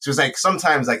So it's like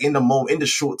sometimes like in the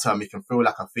short term, it can feel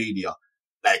like a failure.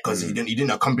 Like, cause you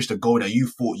didn't accomplish the goal that you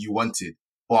thought you wanted.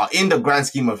 But in the grand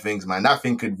scheme of things, man, that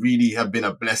thing could really have been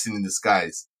a blessing in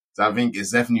disguise. So I think it's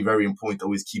definitely very important to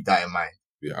always keep that in mind.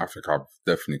 Yeah, I think I've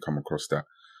definitely come across that.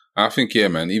 And I think, yeah,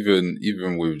 man,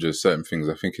 even with just certain things,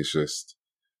 I think it's just,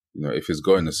 if it's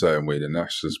going a certain way, then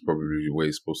that's just probably the way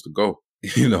it's supposed to go.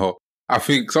 I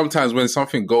think sometimes when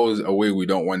something goes a way we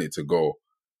don't want it to go,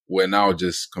 we're now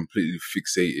just completely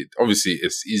fixated. Obviously,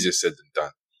 it's easier said than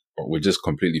done, but we're just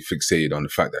completely fixated on the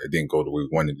fact that it didn't go the way we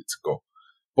wanted it to go.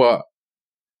 But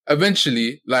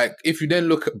eventually, like, if you then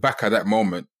look back at that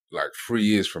moment, like 3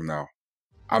 years from now,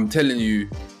 I'm telling you,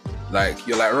 like,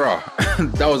 you're like, rah,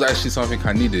 that was actually something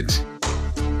I needed.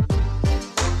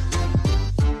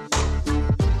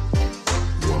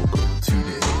 Welcome to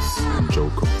this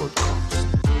Joker podcast.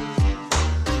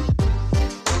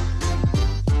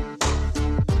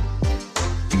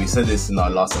 We said this in our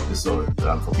last episode,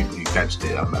 for people who catched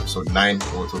it, episode 9,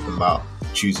 we were talking about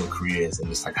choosing careers and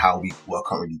just like how we were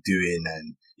currently doing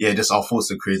and just our thoughts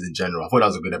on careers in general. I thought that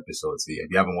was a good episode. So if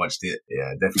you haven't watched it,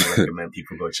 definitely recommend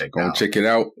people go check it out. Go check it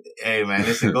out. Hey man,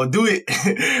 listen, go do it.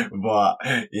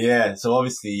 But so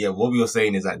obviously, what we were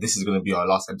saying is that this is going to be our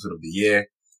last episode of the year.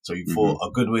 So we thought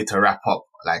a good way to wrap up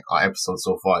like our episode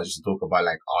so far is just to talk about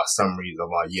like our summaries of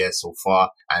our year so far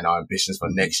and our ambitions for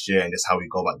next year and just how we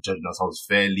go about judging ourselves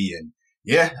fairly. And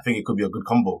I think it could be a good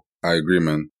combo. I agree,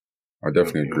 man. I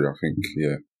definitely agree. I think,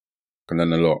 can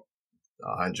learn a lot.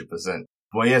 100%.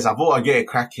 But yes, I thought I'd get it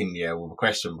cracking, with a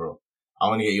question, bro. I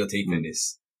want to get your take on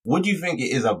this. What do you think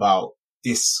it is about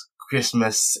this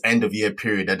Christmas end of year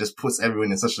period that just puts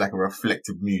everyone in such like a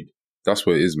reflective mood? That's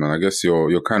what it is, man. I guess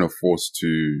you're kind of forced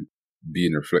to be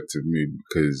in a reflective mood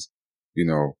because,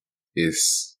 it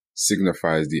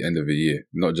signifies the end of a year,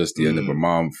 not just the end of a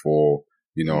month or,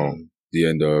 the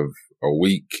end of a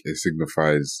week. It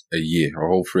signifies a year, a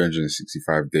whole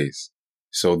 365 days.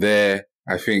 So there,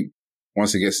 I think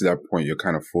once it gets to that point, you're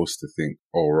kind of forced to think,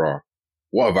 oh, rah,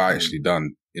 what have I actually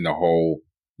done in a whole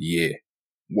year?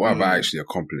 What have I actually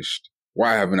accomplished?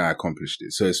 Why haven't I accomplished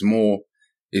it? So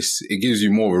it gives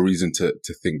you more of a reason to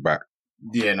think back.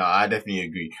 Yeah, no, I definitely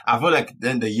agree. I feel like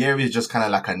then the year is just kind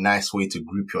of like a nice way to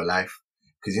group your life.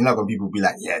 Cause you're not going to people be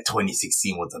like,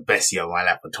 2016 was the best year of my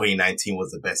life, or 2019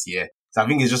 was the best year. So I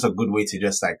think it's just a good way to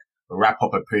just like wrap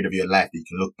up a period of your life that you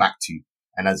can look back to.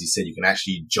 And as you said, you can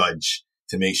actually judge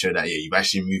to make sure that, you've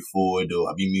actually moved forward or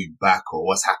have you moved back or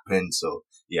what's happened. So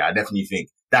I definitely think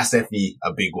that's definitely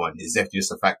a big one. It's definitely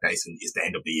just the fact that it's the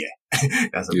end of the year.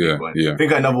 That's a big one. Yeah. I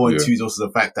think another one too is also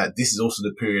the fact that this is also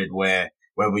the period where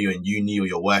whether you're in uni or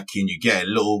you're working, you get a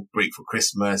little break for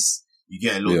Christmas. You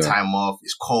get a little time off.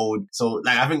 It's cold. So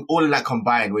like, I think all of that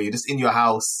combined where you're just in your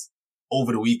house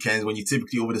over the weekends when you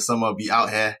typically over the summer be out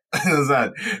here.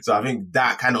 So I think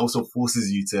that kind of also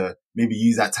forces you to maybe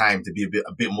use that time to be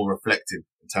a bit more reflective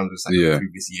in terms of like the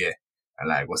previous year and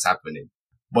like what's happening.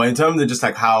 But in terms of just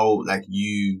like how like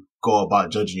you go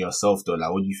about judging yourself though,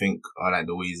 like what do you think are like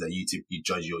the ways that you typically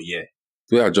judge your year?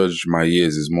 The way I judge my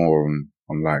years is more on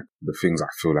like the things I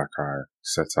feel like I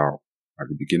set out at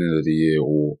the beginning of the year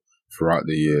or throughout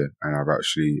the year and I've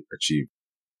actually achieved.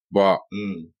 But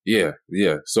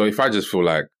so if I just feel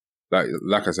like I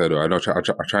said, I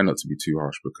try not to be too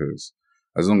harsh because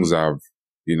as long as I've,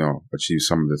 achieved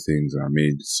some of the things and I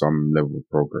made some level of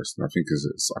progress, then I think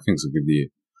it's a good year.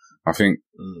 I think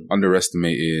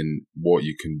overestimating what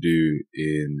you can do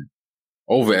in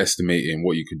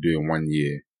 1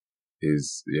 year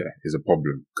is a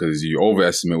problem because you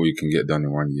overestimate what you can get done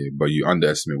in 1 year, but you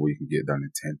underestimate what you can get done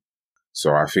in 10.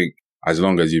 So I think as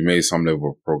long as you made some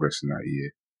level of progress in that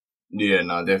year. Yeah,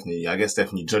 no, definitely. I guess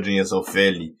definitely judging yourself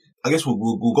fairly. I guess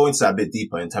we'll go into that a bit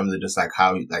deeper in terms of just like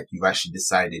how like you've actually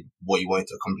decided what you wanted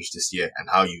to accomplish this year and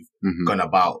how you've gone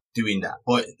about doing that.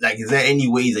 But like, is there any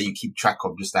ways that you keep track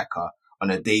of just like on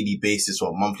a daily basis or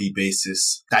a monthly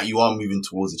basis that you are moving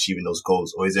towards achieving those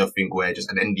goals? Or is there a thing where just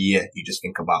at the end of the year, you just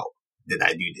think about, did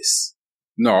I do this?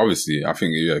 No, obviously. I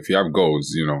think if you have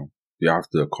goals, you have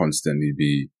to constantly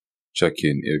be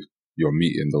checking if you're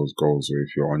meeting those goals or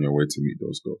if you're on your way to meet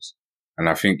those goals. And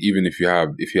I think even if you have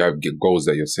goals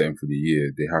that you're setting for the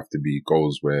year, they have to be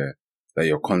goals that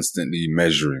you're constantly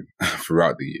measuring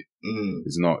throughout the year.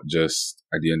 It's not just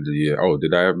at the end of the year, oh,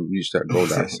 did I ever reach that goal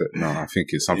that I set? No, I think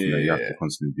it's something that you have to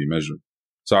constantly be measuring.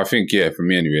 So I think, for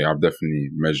me anyway, I've definitely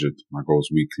measured my goals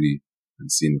weekly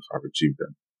and seen if I've achieved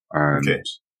them. And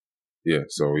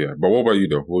but what about you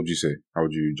though? What would you say? How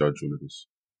would you judge all of this?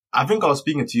 I think I was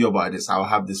speaking to you about this. I'll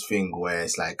have this thing where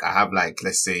it's like, I have like,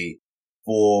 let's say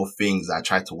 4 things I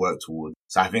try to work towards.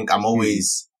 So I think I'm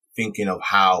always thinking of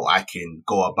how I can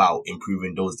go about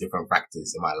improving those different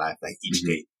factors in my life, like each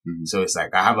day. So it's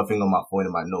like, I have a thing on my phone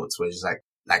in my notes where it's just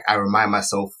like I remind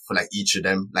myself for like each of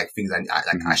them, like things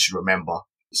I should remember.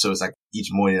 So it's like each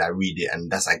morning I read it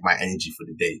and that's like my energy for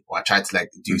the day. Or I try to like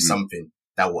do something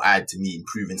that will add to me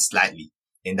improving slightly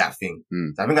in that thing.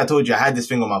 So I think I told you I had this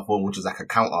thing on my phone, which was like a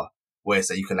counter where it's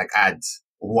like you can like add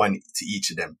one to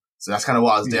each of them. So that's kind of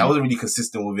what I was doing. I wasn't really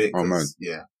consistent with it. Oh man.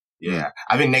 Yeah.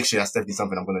 I think next year that's definitely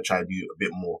something I'm going to try to do a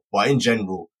bit more. But in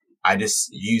general, I just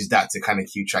use that to kind of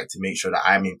keep track to make sure that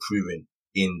I'm improving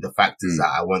in the factors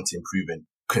that I want to improve in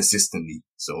consistently.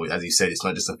 So as you said, it's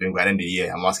not just a thing where at the end of the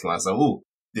year, I'm asking myself, oh,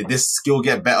 did this skill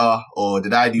get better or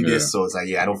did I do this? So it's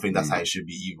like, I don't think that's how it should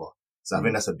be either. So I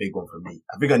think that's a big one for me.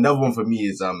 I think another one for me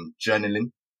is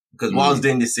journaling. Because what I was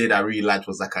doing this year that I really liked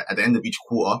was like at the end of each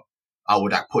quarter, I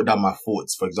would like put down my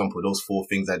thoughts, for example, those 4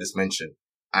 things I just mentioned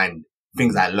and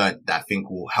things I learned that I think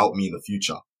will help me in the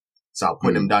future. So I'll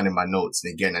put them down in my notes.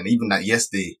 And again, and even like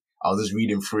yesterday, I was just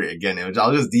reading through it again. I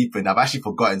was just deep in. I've actually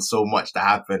forgotten so much that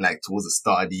happened like towards the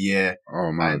start of the year.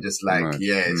 Oh man. And just like,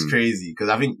 it's crazy. Cause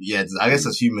I think, I guess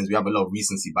as humans, we have a lot of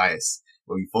recency bias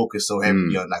where we focus so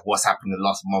heavily on like what's happened in the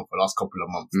last month or last couple of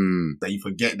months that you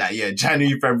forget that,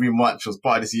 January, February, March was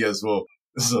part of this year as well.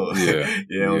 So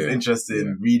it was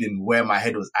interesting reading where my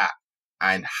head was at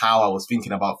and how I was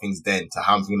thinking about things then to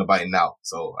how I'm thinking about it now.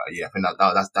 So I think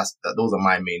that's those are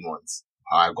my main ones,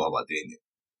 how I go about doing it.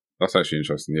 That's actually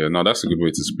interesting. Yeah, no, that's a good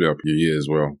way to split up your year as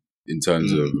well in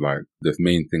terms of like the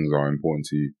main things that are important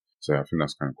to you. So I think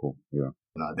that's kind of cool. Yeah.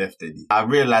 No, definitely. I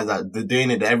realized that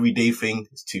doing it the everyday thing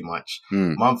is too much.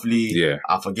 Monthly,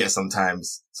 I forget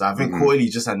sometimes. So I think quarterly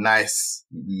is just a nice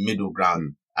middle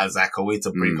ground as like a way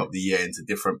to break up the year into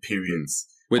different periods.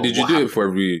 Wait, did you do it for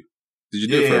every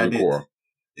quarter?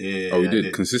 Yeah. Oh, you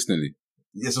did consistently?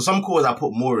 Yeah, so some quarters I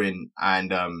put more in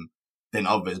and than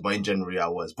others, but in January I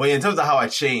was. But in terms of how I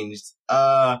changed,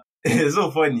 it's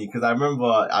so funny because I remember,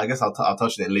 I guess I'll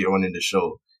touch on it later on in the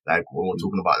show, like when we're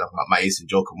talking about my Ace and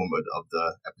Joker moment of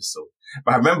the episode.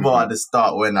 But I remember at the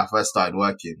start when I first started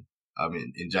working,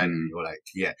 in January, or like,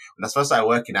 when I first started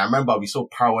working, I remember I'd be so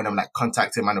proud when I'm like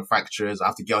contacting manufacturers, I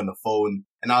have to get on the phone.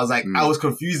 And I was like, I was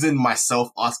confusing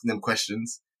myself asking them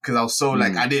questions. Cause I was so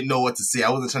like, I didn't know what to say. I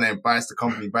wasn't trying to embarrass the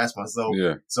company, embarrass myself.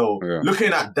 So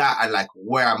looking at that and like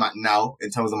where I'm at now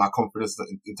in terms of my confidence,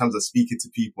 in terms of speaking to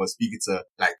people and speaking to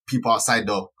like people outside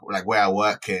of like where I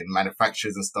work and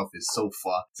manufacturers and stuff is so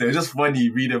far. So it's just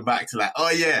funny reading back to like, oh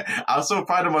yeah, I was so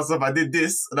proud of myself. I did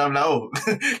this. And I'm like, oh,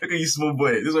 look at you small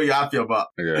boy. This is what you're happy about.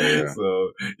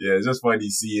 So it's just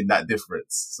funny seeing that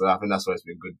difference. So I think that's why it's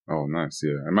been good. Oh, nice.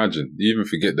 Yeah. Imagine you even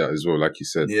forget that as well. Like you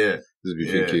said. Just be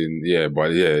thinking,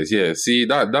 see,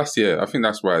 that's I think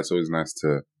that's why it's always nice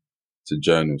to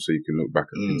journal so you can look back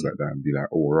at things like that and be like,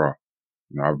 oh, rah,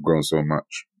 I've grown so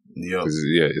much.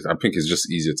 I think it's just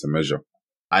easier to measure.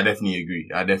 I definitely agree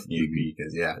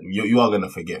because you are going to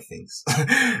forget things.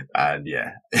 And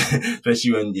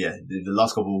especially when, the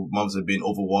last couple of months have been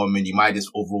overwhelming. You might just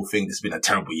overall think this has been a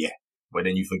terrible year. But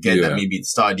then you forget that maybe the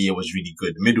start of the year was really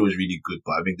good. The middle was really good.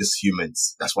 But I think just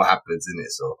humans, that's what happens, isn't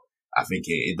it? So I think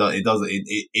it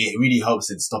really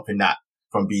helps in stopping that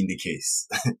from being the case.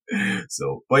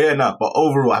 So, but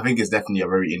overall, I think it's definitely a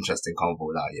very interesting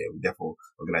convo now.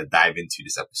 We're going to dive into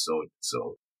this episode.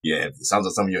 So if it sounds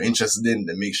like something you're interested in,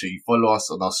 then make sure you follow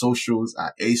us on our socials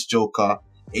at Ace Joker,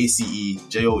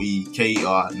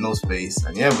 ACEJOEKER, no space.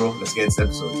 And bro, let's get into the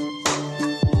episode.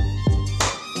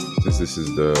 Since this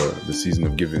is the season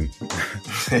of giving,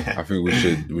 I think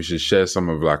we should share some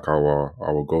of like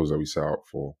our goals that we set out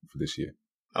for this year.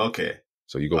 Okay.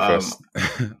 So you go first.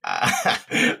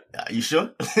 You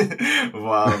sure?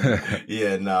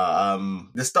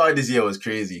 The start of this year was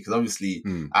crazy because obviously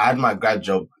I had my grad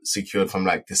job secured from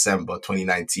like December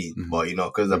 2019, but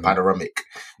because of the panoramic,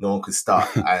 no one could start.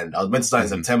 And I was meant to start in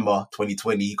September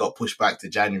 2020, got pushed back to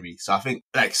January. So I think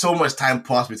like so much time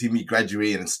passed between me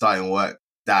graduating and starting work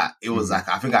that it was like,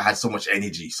 I think I had so much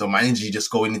energy. So my energy just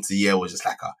going into the year was just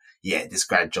like, this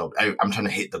grad job, I'm trying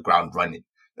to hit the ground running.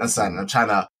 That's it. I'm trying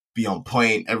to be on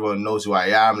point. Everyone knows who I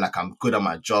am. Like I'm good at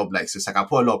my job. Like, so it's like I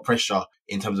put a lot of pressure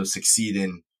in terms of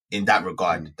succeeding in that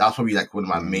regard. That's probably like one of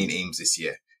my main aims this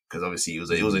year. Cause obviously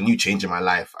it was a new change in my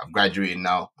life. I'm graduating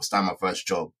now. I'm starting my first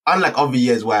job. Unlike other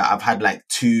years where I've had like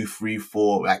 2, 3,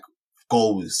 4 like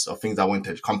goals or things I want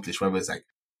to accomplish, whether it's like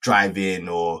driving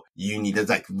or uni. There's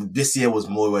like, this year was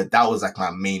more where that was like my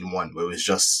main one, where it was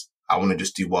just, I want to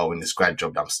just do well in this grad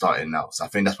job that I'm starting now. So I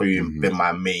think that's probably been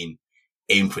my main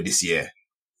aim for this year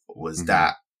was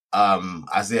that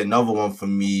I say another one for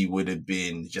me would have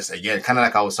been just, again, kind of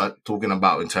like I was talking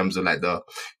about in terms of like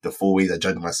the 4 ways I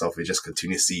judge myself, is just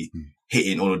continuously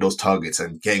hitting all of those targets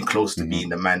and getting close to being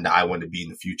the man that I want to be in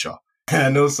the future.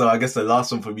 And also, I guess the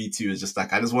last one for me too is just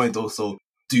like, I just wanted to also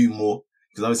do more.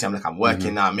 Because obviously I'm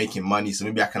working now, I'm making money. So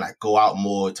maybe I can like go out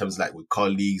more in terms of like with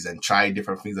colleagues and try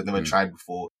different things I've never tried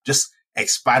before. Just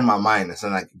expand my mind and so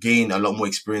like gain a lot more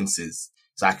experiences.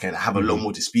 So I can have a lot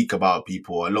more to speak about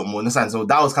people, a lot more. Understand? So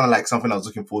that was kind of like something I was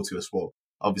looking forward to as well.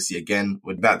 Obviously, again,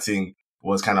 with that thing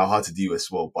was kind of hard to do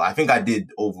as well. But I think I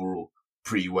did overall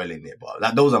pretty well in it. But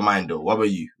like, those are mine though. What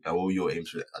about you? Like, what were your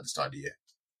aims at the start of the year?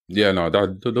 Yeah, no,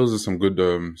 those are some good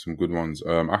ones.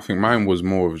 I think mine was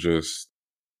more of just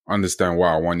understand what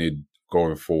I wanted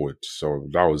going forward. So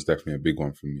that was definitely a big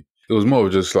one for me. It was more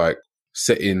of just like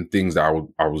setting things that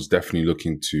I was definitely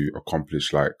looking to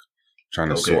accomplish, like trying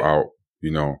to sort out,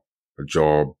 you know, a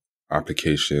job,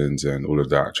 applications and all of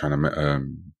that, trying to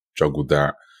juggle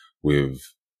that with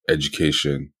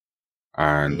education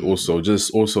and also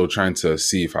trying to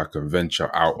see if I can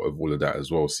venture out of all of that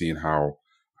as well, seeing how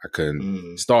I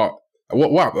can start.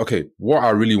 What I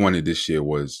really wanted this year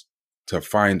was to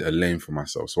find a lane for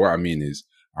myself. So what I mean is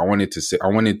I wanted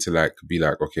to like be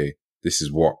like, okay, this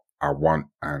is what I want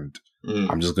and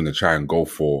I'm just going to try and go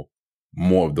for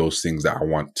more of those things that I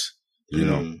want, you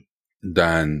know,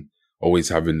 than always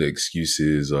having the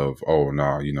excuses of, oh,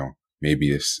 no, you know,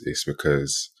 maybe it's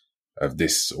because of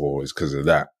this or it's because of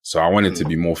that. So I wanted to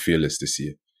be more fearless this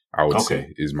year, I would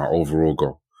say, is my overall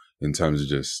goal in terms of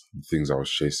just things I was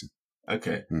chasing.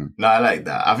 Okay. No, I like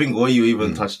that. I think what you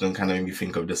even touched on kind of made me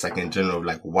think of just like in general,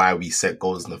 like why we set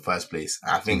goals in the first place.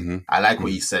 I think I like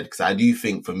what you said because I do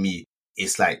think for me,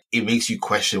 it's like it makes you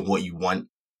question what you want.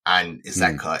 And it's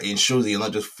like, it ensures that you're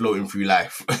not just floating through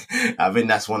life. I think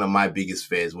that's one of my biggest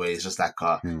fears where it's just like,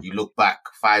 you look back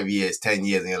 5 years, 10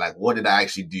 years and you're like, what did I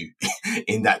actually do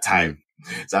in that time?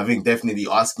 So I think definitely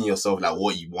asking yourself like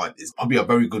what you want is probably a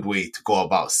very good way to go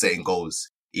about setting goals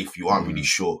if you aren't really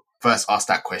sure. First, ask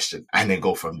that question and then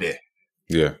go from there.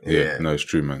 Yeah. No, it's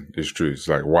true, man. It's true. It's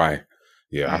like, why?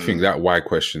 Yeah, I think that why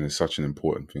question is such an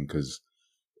important thing because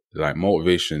like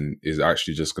motivation is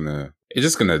actually just gonna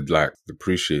like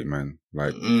depreciate, man.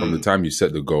 Like from the time you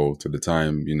set the goal to the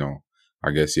time, you know, I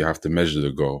guess you have to measure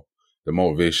the goal. The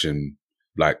motivation,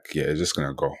 like, yeah, it's just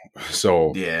gonna go.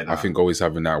 So I think always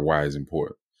having that why is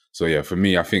important. So yeah, for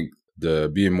me, I think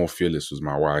the being more fearless was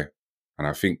my why. And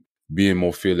I think being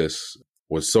more fearless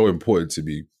was so important to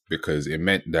me because it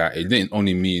meant that it didn't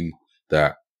only mean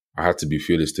that I had to be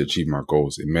fearless to achieve my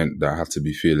goals. It meant that I had to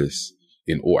be fearless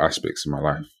in all aspects of my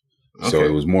life. So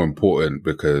it was more important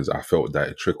because I felt that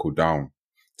it trickled down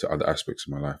to other aspects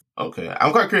of my life. Okay.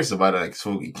 I'm quite curious about that. Like,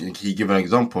 so can you give an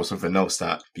example of something else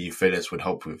that being fearless would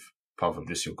help with, apart from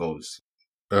just your goals?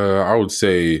 I would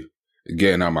say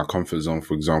getting out of my comfort zone,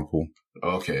 for example.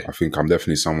 Okay. I think I'm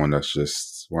definitely someone that's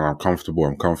just, when I'm comfortable,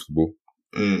 I'm comfortable.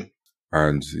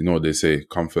 And you know what they say,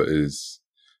 comfort is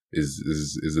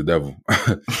the devil.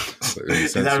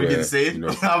 Is that what you're saying? You know,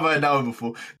 I've heard that one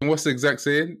before. What's the exact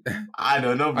saying? I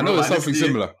don't know, bro. I know it's something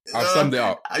similar. I've summed it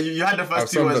up. You had the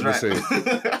first two words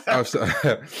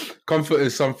right. Comfort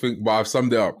is something, but I've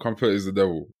summed it up. Comfort is the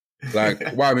devil.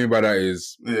 Like, what I mean by that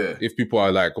is, if people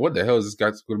are like, what the hell is this guy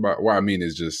talking about? What I mean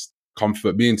is just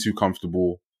comfort. Being too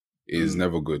comfortable is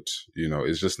never good. You know,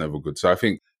 it's just never good. So I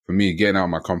think for me, getting out of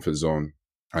my comfort zone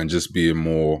and just being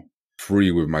more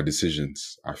free with my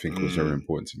decisions, I think was very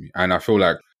important to me. And I feel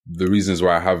like the reasons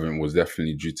why I haven't was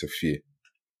definitely due to fear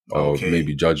of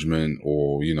maybe judgment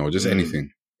or, you know, just anything,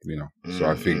 you know. So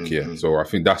I think, so I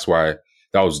think that's why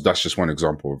that's just one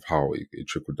example of how it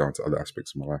trickled down to other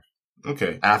aspects of my life.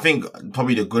 Okay. And I think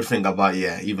probably the good thing about,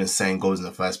 even saying goals in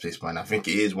the first place, man, I think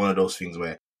it is one of those things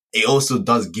where it also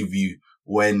does give you,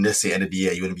 when, let's say, end of the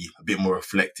year, you want to be a bit more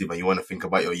reflective and you want to think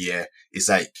about your year, it's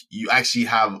like you actually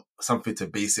have something to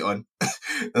base it on.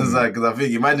 It's like, because I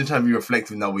think, imagine trying to be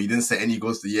reflective now, but you didn't set any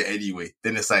goals for the year anyway.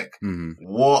 Then it's like,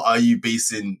 what are you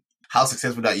basing how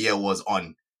successful that year was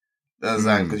on? That's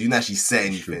like, because you didn't actually set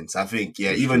anything. So I think,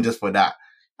 even just for that,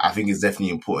 I think it's definitely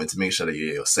important to make sure that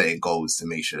you're setting goals, to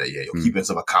make sure that you're keeping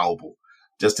yourself accountable,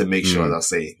 just to make sure, as I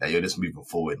say, that you're just moving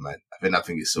forward, man. I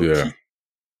think it's so key.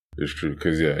 It's true,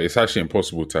 because it's actually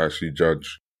impossible to actually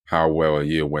judge how well a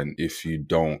year went if you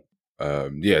don't.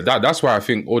 That's why I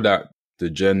think all that, the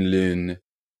journaling,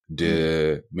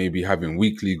 the maybe having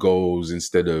weekly goals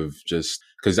instead of just,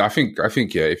 because I think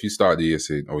if you start the year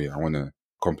saying, oh yeah, I want to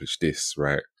accomplish this,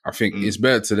 right? I think it's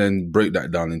better to then break that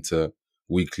down into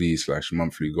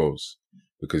weekly/monthly goals,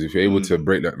 because if you're able to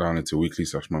break that down into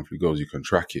weekly/monthly goals, you can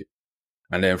track it.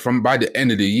 And then by the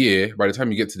end of the year, by the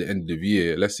time you get to the end of the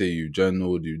year, let's say you've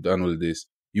journaled, you've done all of this,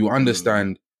 you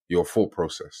understand your thought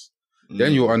process.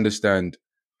 Then you'll understand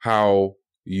how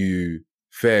you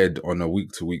fared on a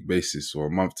week-to-week basis or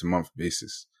a month-to-month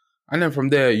basis. And then from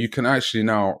there, you can actually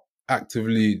now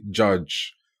actively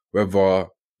judge whether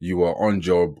you were on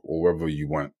job or whether you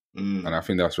weren't. And I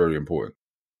think that's very important.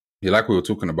 Yeah, like we were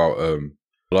talking about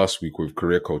last week with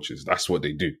career coaches, that's what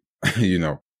they do. You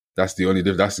know, that's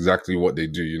exactly what they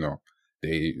do. You know,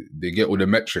 they get all the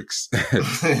metrics.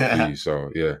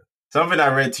 So, yeah. Something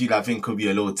I read to you that I think could be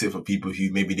a little tip for people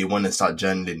who maybe they want to start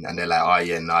journaling and they're like, oh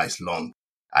yeah, nah, it's long.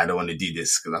 I don't want to do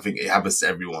this, because I think it happens to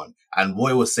everyone. And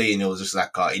what it was saying, it was just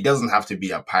like, it doesn't have to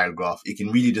be a paragraph. It can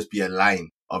really just be a line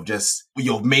of just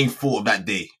your main thought of that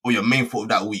day or your main thought of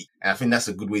that week. And I think that's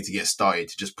a good way to get started,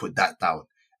 to just put that down.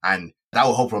 And that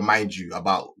will help remind you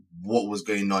about what was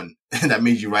going on that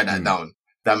made you write that down.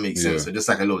 That makes sense. So just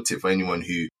like a little tip for anyone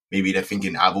who maybe they're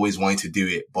thinking, I've always wanted to do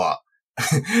it, but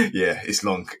yeah, it's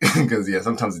long. Because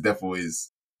sometimes the devil is.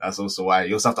 That's also why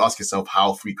you also have to ask yourself,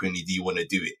 how frequently do you want to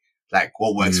do it? Like,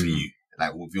 what works for you,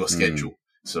 like with your schedule?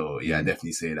 So yeah, I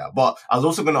definitely say that. But I was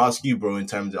also going to ask you, bro, in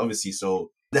terms of, obviously,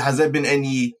 so has there been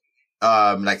any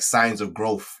like signs of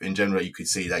growth in general you could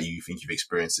say that you think you've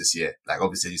experienced this year? Like,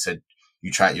 obviously you said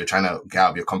you're trying to get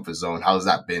out of your comfort zone. How's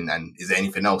that been? And is there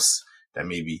anything else that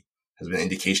maybe has been an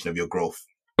indication of your growth?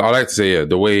 I like to say, yeah,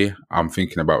 the way I'm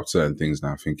thinking about certain things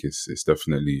now, I think it's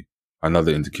definitely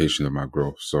another indication of my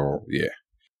growth. So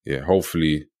yeah,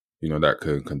 hopefully, you know, that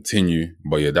can continue.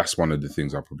 But yeah, that's one of the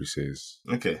things I'll probably say is.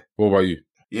 Okay. What about you?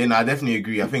 Yeah, no, I definitely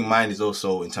agree. I think mine is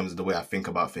also in terms of the way I think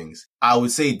about things. I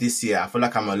would say this year, I feel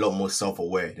like I'm a lot more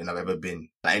self-aware than I've ever been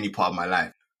at any part of my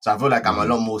life. So I feel like I'm a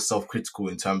lot more self-critical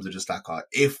in terms of just like,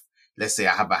 if, let's say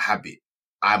I have a habit,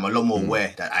 I'm a lot more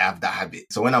aware that I have that habit.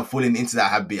 So when I'm falling into that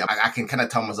habit, I can kind of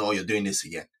tell myself, oh, you're doing this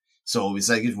again. So it's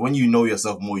like, when you know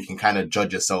yourself more, you can kind of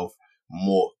judge yourself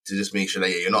more to just make sure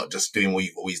that you're not just doing what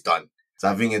you've always done. So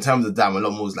I think in terms of that, I'm a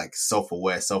lot more like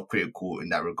self-aware, self-critical in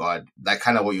that regard. Like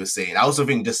kind of what you're saying. I also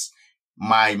think just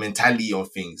my mentality on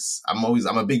things. I'm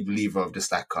a big believer of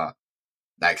just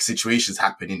like situations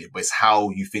happen in it, but it's how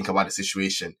you think about the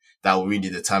situation that will really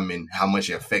determine how much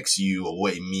it affects you or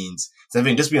what it means. So I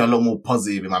think just being a lot more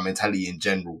positive in my mentality in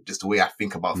general, just the way I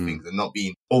think about things, and not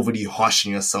being overly harsh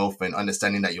on yourself, and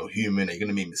understanding that you're human and you're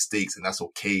going to make mistakes and that's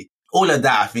okay. All of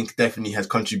that, I think, definitely has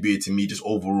contributed to me just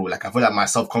overall. Like, I feel like my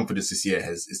self-confidence this year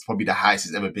is probably the highest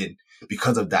it's ever been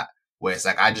because of that. Where it's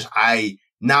like, I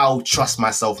now trust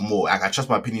myself more. Like, I trust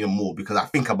my opinion more because I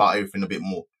think about everything a bit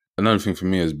more. Another thing for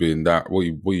me has been that what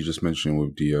you just mentioned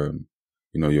with the, you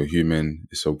know, you're human,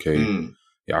 it's okay.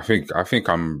 Yeah, I think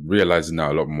I'm realizing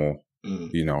that a lot more.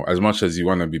 You know, as much as you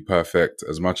want to be perfect,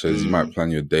 as much as you might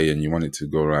plan your day and you want it to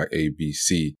go like A, B,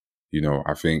 C, you know,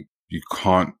 I think you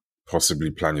can't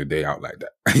possibly plan your day out like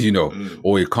that, you know,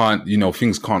 or you can't, you know,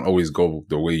 things can't always go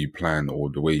the way you plan or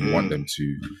the way you want them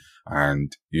to.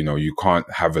 And, you know, you can't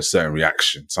have a certain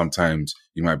reaction. Sometimes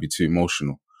you might be too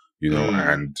emotional, you know,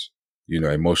 and, you know,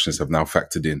 emotions have now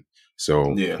factored in.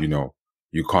 So, you know,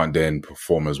 you can't then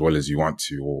perform as well as you want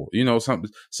to, or, you know, some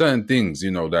certain things,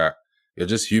 you know, that you're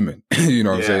just human, you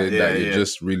know what I'm saying? That you're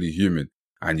just really human,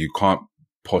 and you can't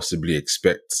possibly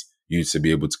expect you to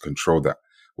be able to control that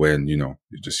when, you know,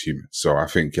 you're just human. So I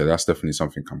think, yeah, that's definitely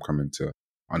something I'm coming to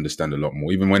understand a lot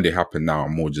more. Even when they happen now,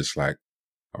 I'm more just like,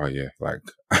 oh yeah, like,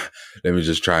 let me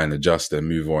just try and adjust and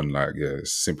move on. Like, yeah,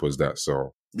 it's simple as that.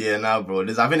 So. Yeah, no, bro. I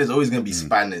think there's always going to be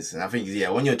spanners. And I think,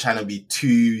 when you're trying to be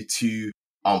too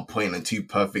on point and too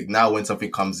perfect, now when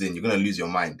something comes in, you're going to lose your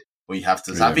mind. But you have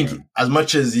to. So I think as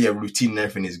much as, routine and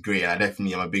everything is great, and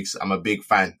I'm a big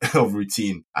fan of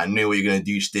routine and knowing what you're going to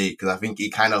do each day, because I think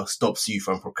it kind of stops you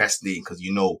from procrastinating because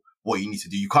you know what you need to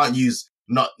do. You can't use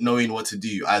not knowing what to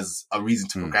do as a reason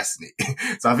to procrastinate.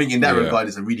 So I think in that regard,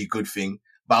 it's a really good thing.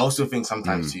 But I also think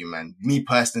sometimes too, man, me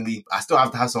personally, I still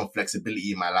have to have some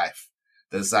flexibility in my life.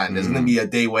 There's going to be a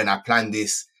day when I plan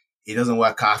this, it doesn't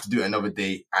work out, I have to do it another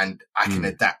day, and I can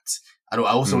adapt. I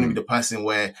also want to be the person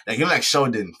where, like, you know, like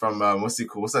Sheldon from, what's it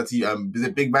called? What's that TV? Is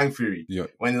it Big Bang Theory? Yeah.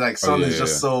 When like Sheldon's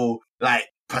just so like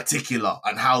particular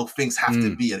on how things have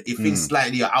to be. And if things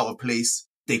slightly are out of place,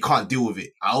 they can't deal with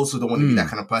it. I also don't want to be that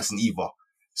kind of person either.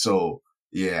 So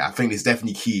yeah, I think it's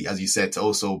definitely key, as you said, to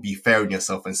also be fair on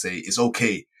yourself and say, it's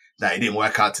okay that it didn't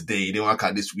work out today, it didn't work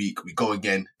out this week, we go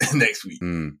again next week.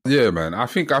 Yeah, man. I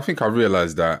think I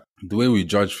realized that the way we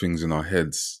judge things in our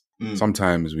heads,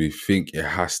 sometimes we think it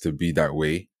has to be that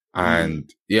way. And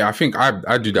yeah, I think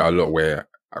I do that a lot, where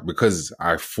because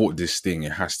I thought this thing,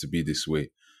 it has to be this way.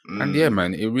 And yeah,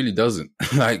 man, it really doesn't.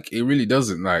 Like, it really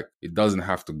doesn't. Like, it doesn't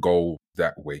have to go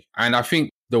that way. And I think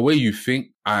the way you think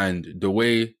and the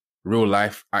way real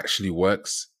life actually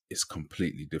works is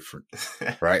completely different,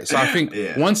 right? So I think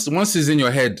once it's in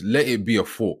your head, let it be a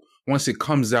thought. Once it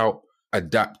comes out,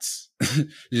 adapt,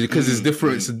 because it's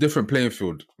different. It's a different playing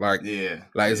field.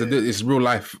 It's real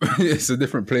life. It's a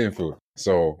different playing field.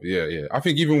 So yeah. I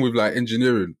think even with like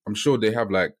engineering, I'm sure they have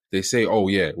like, they say, oh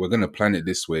yeah, we're going to plan it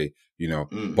this way,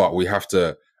 but we have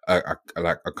to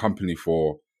like a company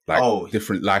for like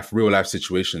different real life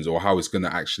situations, or how it's going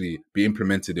to actually be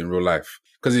implemented in real life.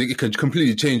 Because it can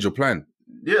completely change your plan.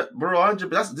 Yeah, bro,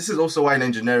 100%. This is also why in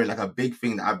engineering, like a big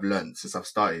thing that I've learned since I've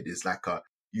started is like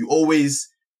you always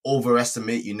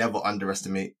overestimate, you never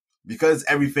underestimate, because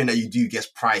everything that you do gets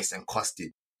priced and costed.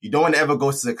 You don't want to ever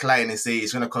go to the client and say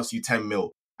it's going to cost you 10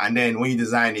 mil. And then when you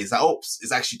design it, it's like, oops,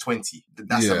 it's actually 20.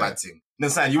 That's a bad thing. You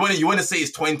understand? You want to say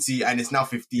it's 20 and it's now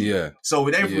 15. Yeah. So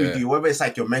with everything you do, whether it's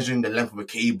like you're measuring the length of a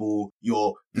cable,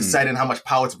 you're deciding how much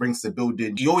power to bring to the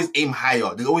building, you always aim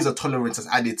higher. There's always a tolerance that's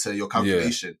added to your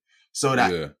calculation. So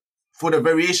that for the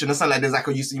variation, it's not like there's like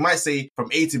you might say from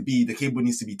A to B, the cable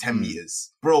needs to be 10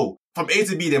 meters. Bro, from A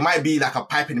to B, there might be like a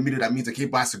pipe in the middle that means the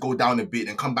cable has to go down a bit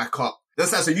and come back up.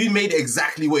 That's like, so you made it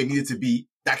exactly what it needed to be.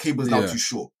 That cable is now too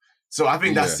short. So I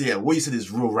think that's, what you said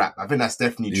is real rap. I think that's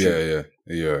definitely true.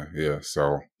 Yeah.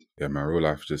 So, yeah, man, real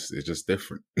life it's just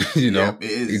different. It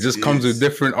is. It just comes with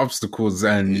different obstacles,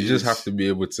 and you just have to be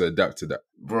able to adapt to that.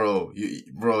 Bro,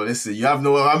 listen, you have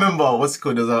I remember, what's it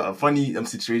called? There's a funny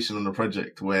situation on the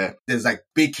project where there's like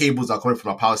big cables that are coming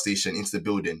from a power station into the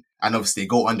building. And obviously they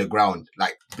go underground,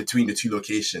 like between the two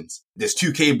locations. There's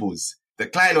 2 cables. The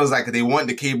client was like, they want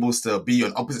the cables to be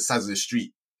on opposite sides of the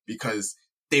street because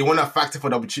they want to factor for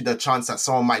the chance that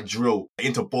someone might drill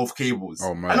into both cables.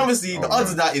 Oh, man. And obviously, the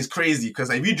odds of that is crazy, because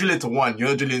if you drill into one, you're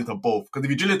not drilling into both. Because if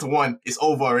you drill into one, it's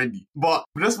over already. But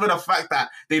just for the fact that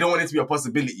they don't want it to be a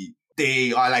possibility,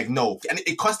 they are like, no. And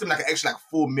it cost them like an extra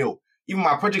 4 mil. Even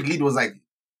my project lead was like,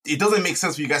 it doesn't make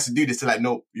sense for you guys to do this. They're like,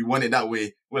 no, we want it that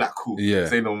way. We're like, cool. Yeah.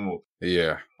 Say no more.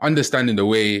 Yeah. Understanding the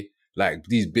way like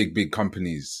these big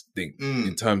companies think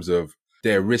in terms of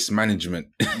their risk management.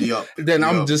 Then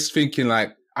I'm just thinking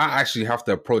like, I actually have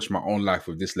to approach my own life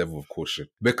with this level of caution,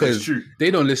 because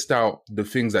they don't list out the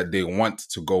things that they want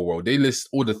to go well. They list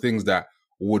all the things that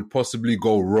would possibly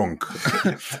go wrong.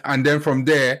 And then from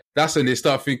there, that's when they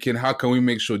start thinking, how can we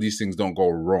make sure these things don't go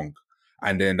wrong?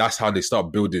 And then that's how they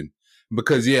start building.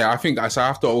 Because I think I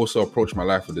have to also approach my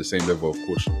life with the same level of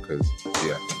caution, because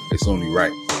it's only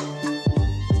right.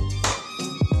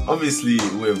 Obviously,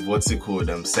 with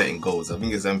setting goals, I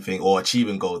think it's something, or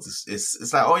achieving goals,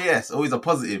 it's like, it's always a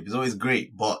positive, it's always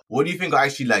great. But what do you think are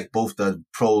actually like both the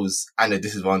pros and the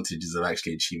disadvantages of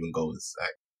actually achieving goals? Like,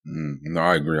 no,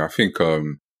 I agree. I think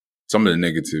some of the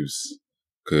negatives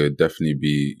could definitely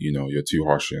be, you're too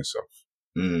harsh on yourself.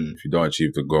 If you don't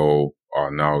achieve the goal,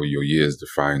 now your year is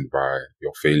defined by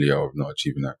your failure of not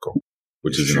achieving that goal,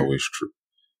 which isn't always true.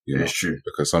 It's true.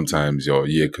 Because sometimes your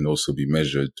year can also be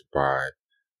measured by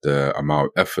the amount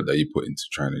of effort that you put into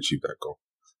trying to achieve that goal.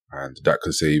 And that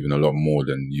could say even a lot more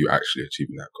than you actually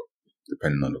achieving that goal,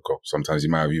 depending on the goal. Sometimes you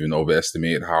might have even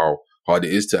overestimated how hard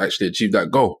it is to actually achieve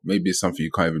that goal. Maybe it's something you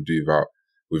can't even do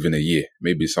within a year.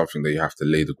 Maybe it's something that you have to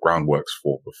lay the groundworks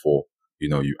for before,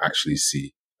 you actually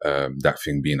see that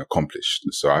thing being accomplished.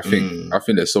 So I think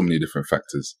there's so many different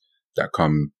factors that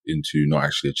come into not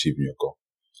actually achieving your goal.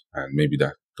 And maybe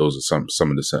those are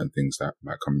some of the certain things that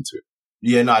might come into it.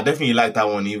 Yeah, no, I definitely like that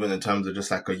one, even in terms of just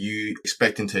like, are you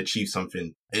expecting to achieve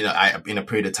something in a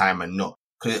period of time and not?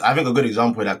 Because I think a good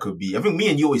example of that could be, I think me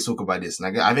and you always talk about this.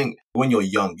 Like, I think when you're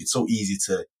young, it's so easy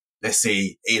to, let's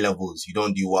say A-levels, you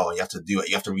don't do well and you have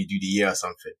to redo the year or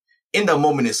something. In the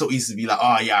moment, it's so easy to be like,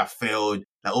 oh yeah, I failed.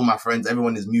 Like all my friends,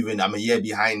 everyone is moving. I'm a year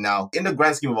behind now. In the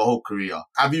grand scheme of a whole career,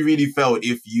 have you really felt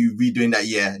if you redoing that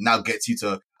year now gets you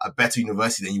to a better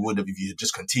university than you would have if you had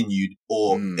just continued,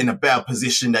 or in a better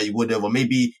position that you would have, or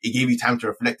maybe it gave you time to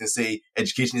reflect and say,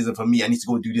 education isn't for me. I need to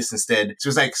go do this instead. So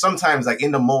it's like sometimes like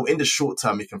in the short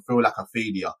term, it can feel like a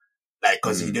failure, like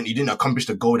because you didn't accomplish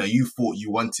the goal that you thought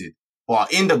you wanted.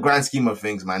 But in the grand scheme of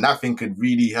things, man, that thing could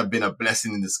really have been a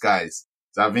blessing in disguise.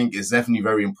 So I think it's definitely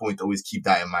very important to always keep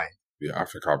that in mind. Yeah, I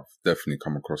think I've definitely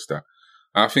come across that.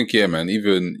 And I think, man,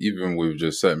 even with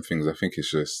just certain things, I think it's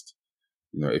just,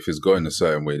 if it's going a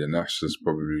certain way, then that's just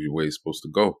probably the way it's supposed to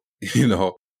go.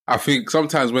 I think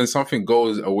sometimes when something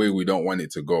goes a way we don't want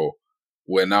it to go,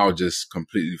 we're now just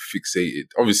completely fixated.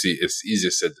 Obviously, it's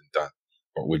easier said than done,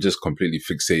 but we're just completely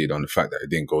fixated on the fact that it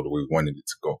didn't go the way we wanted it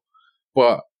to go.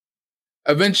 But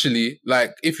eventually,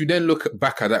 like, if you then look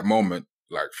back at that moment,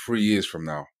 like 3 years from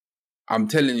now, I'm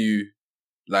telling you,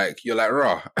 like, you're like,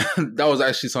 rah, that was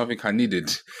actually something I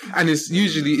needed. And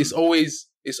it's always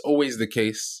the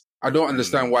case. I don't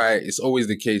understand why it's always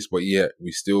the case, but yet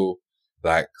we still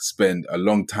like spend a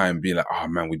long time being like, oh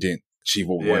man, we didn't achieve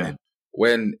what we wanted.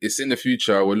 When it's in the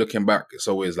future, we're looking back, it's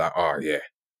always like, oh yeah,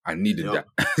 I needed that.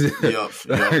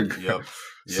 Yup.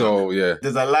 So yeah.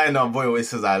 There's a line our boy always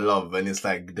says I love, and it's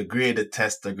like the greater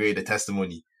test, the greater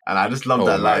testimony. And I just love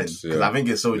that line because I think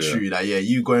it's so true that,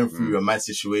 you going through a mad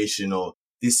situation or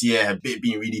this year a bit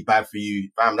being really bad for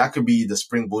you, fam, that could be the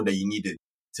springboard that you needed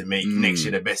to make next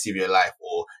year the best year of your life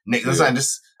or next.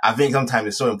 I think sometimes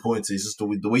it's so important to, it's just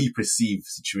the way you perceive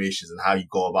situations and how you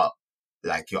go about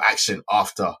like your action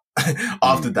after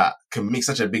that can make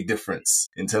such a big difference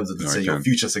in terms of your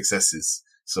future successes.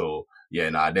 So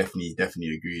I definitely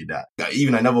agree with that.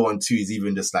 Even another one too is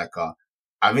even just like,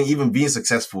 I think even being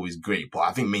successful is great, but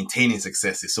I think maintaining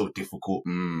success is so difficult.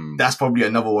 That's probably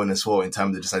another one as well in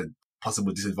terms of just like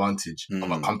possible disadvantage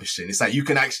of accomplishing. It's like you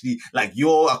can actually, like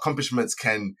your accomplishments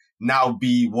can now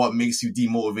be what makes you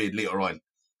demotivated later on.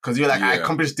 Cause you're like, I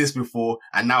accomplished this before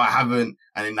and now I haven't.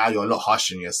 And then now you're a lot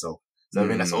harsher on yourself. So I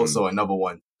mean, that's also another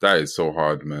one. That is so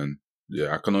hard, man.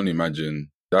 Yeah, I can only imagine.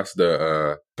 That's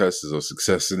the curses of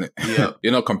success, isn't it? Yeah.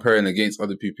 You're not comparing against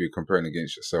other people, you're comparing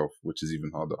against yourself, which is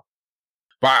even harder.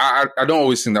 But I don't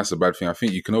always think that's a bad thing. I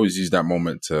think you can always use that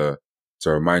moment to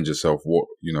remind yourself what,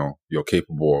 you're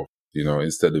capable of,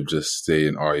 instead of just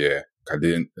saying, oh yeah, I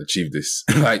didn't achieve this.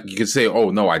 Like you could say, oh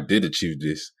no, I did achieve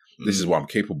this. This is what I'm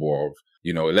capable of.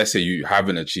 Let's say you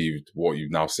haven't achieved what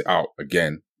you've now set out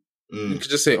again. You could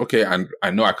just say, okay,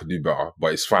 I know I could do better,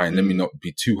 but it's fine. Let me not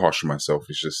be too harsh on myself.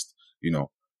 It's just,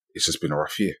 it's just been a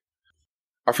rough year.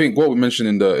 I think what we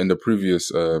mentioned in the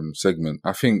previous segment,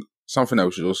 I think something that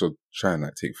we should also try and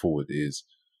take forward is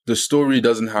the story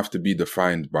doesn't have to be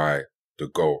defined by the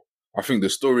goal. I think the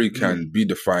story can be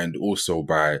defined also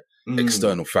by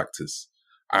external factors.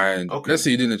 And let's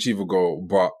say you didn't achieve a goal,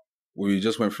 but we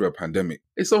just went through a pandemic.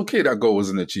 It's okay that goal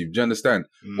wasn't achieved. Do you understand?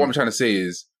 What I'm trying to say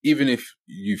is, even if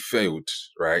you failed,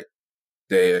 right,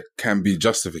 there can be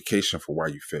justification for why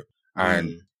you failed.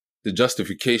 And the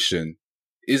justification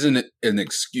isn't an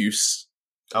excuse.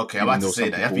 Okay, I'm about to say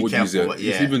that. You have to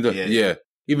be careful.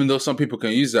 Even though some people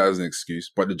can use that as an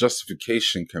excuse, but the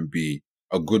justification can be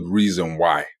a good reason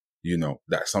why,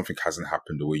 that something hasn't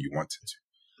happened the way you wanted to.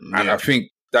 And I think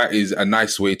that is a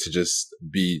nice way to just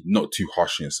be not too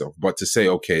harsh on yourself, but to say,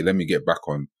 okay, let me get back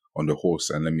on the horse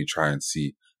and let me try and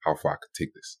see how far I can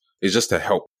take this. It's just to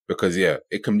help because you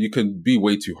can be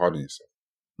way too hard on yourself.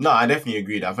 No, I definitely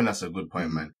agree. I think that's a good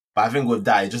point, man. But I think with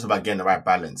that, it's just about getting the right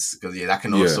balance because that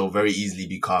can also very easily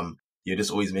become you're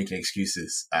just always making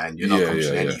excuses and you're not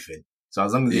accomplishing anything. So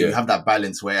as long as you have that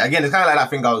balance where, again, it's kind of like that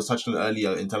thing I was touching on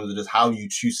earlier in terms of just how you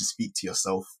choose to speak to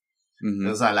yourself.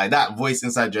 It's like that voice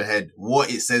inside your head,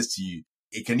 what it says to you.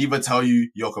 It can either tell you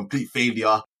you're a complete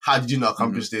failure. How did you not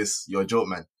accomplish this? You're a joke,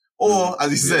 man. Or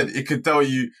as you said, it could tell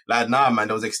you like, nah, man,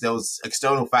 there was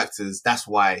external factors. That's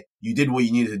why you did what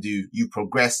you needed to do. You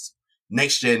progressed.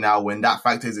 Next year now, when that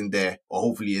factor isn't there, or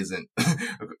hopefully isn't,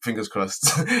 fingers crossed,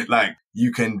 like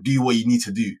you can do what you need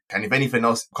to do. And if anything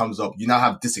else comes up, you now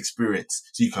have this experience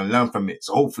so you can learn from it.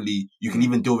 So hopefully you can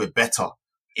even deal with it better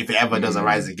if it ever does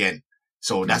arise again.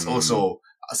 So that's also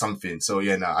something. So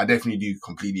I definitely do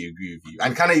completely agree with you.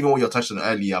 And kind of even what you're touching on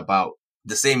earlier about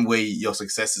the same way your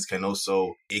successes can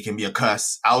also, it can be a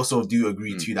curse. I also do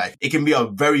agree too that it can be a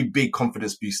very big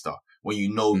confidence booster when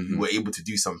you were able to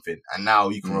do something. And now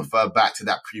you can refer back to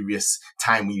that previous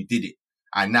time when you did it.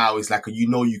 And now it's like,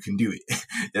 you can do it.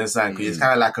 You understand? Because it's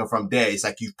kind of like from there, it's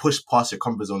like you've pushed past your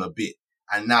comfort zone a bit.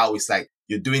 And now it's like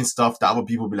you're doing stuff that other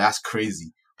people be like, that's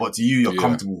crazy. But to you, you're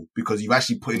comfortable because you've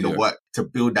actually put in the work to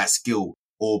build that skill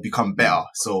or become better.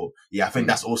 So I think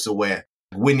that's also where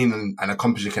winning and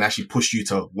accomplishing can actually push you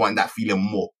to want that feeling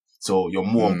more. So you're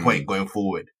more on point going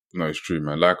forward. No, it's true,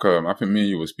 man. Like, I think me and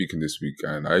you were speaking this week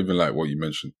and I even like what you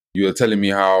mentioned. You were telling me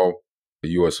how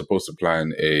you were supposed to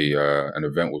plan an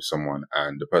event with someone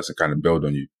and the person kind of bailed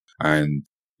on you. And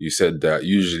you said that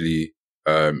usually,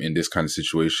 in this kind of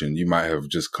situation, you might have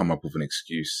just come up with an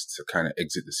excuse to kind of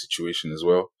exit the situation as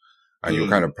well. And you're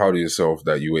kind of proud of yourself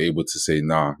that you were able to say,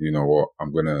 nah, you know what,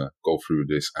 I'm going to go through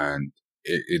this. And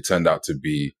it turned out to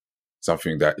be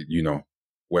something that,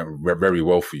 went very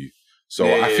well for you. So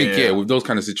I think, with those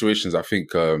kind of situations, I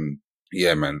think,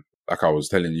 man, like I was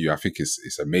telling you, I think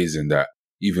it's amazing that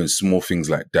even small things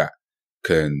like that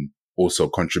can also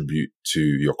contribute to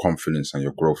your confidence and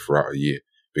your growth throughout a year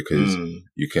because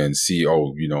you can see,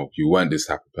 you weren't this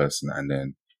type of person. And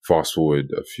then fast forward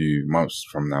a few months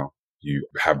from now, you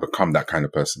have become that kind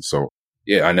of person. So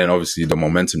yeah, and then obviously the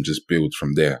momentum just builds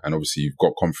from there. And obviously you've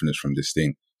got confidence from this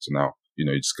thing. So now,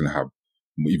 you're just going to have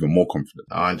even more confidence.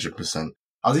 100%.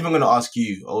 I was even going to ask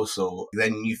you also, is there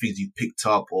any new things you've picked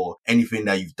up or anything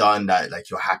that you've done that like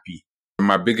you're happy?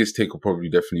 My biggest take will probably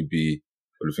definitely be,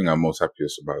 or the thing I'm most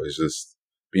happiest about is just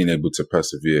being able to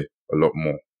persevere a lot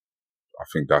more. I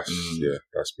think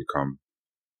that's become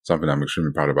something I'm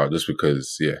extremely proud about just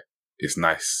because, it's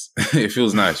nice. It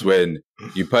feels nice when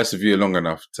you persevere long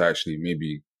enough to actually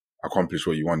maybe accomplish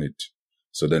what you wanted.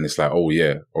 So then it's like, oh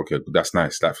yeah, okay, that's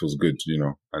nice. That feels good,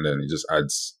 and then it just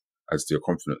adds to your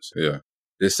confidence. Yeah.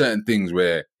 There's certain things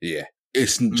where,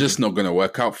 it's just not going to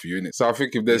work out for you, innit? So I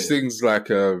think if there's things like,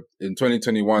 in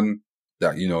 2021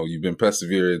 that, you've been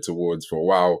persevering towards for a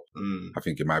while, I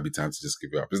think it might be time to just give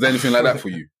it up. Is there anything like that for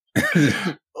you?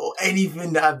 Or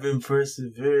anything that I've been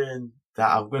persevering that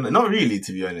I'm gonna, not really,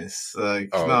 to be honest.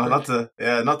 Not to,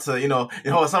 some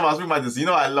I was about this,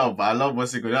 I love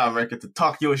what's it called, America, to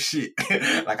talk your shit.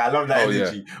 Like, I love that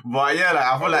energy. Yeah. But yeah, like,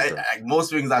 I feel like most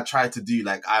things I try to do,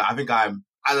 like, I think I'm,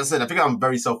 as I said, I think I'm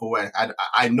very self-aware.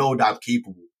 I know that I'm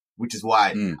capable, which is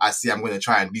why I say I'm going to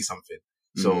try and do something.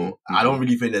 So I don't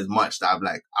really think there's much that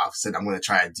I've said I'm going to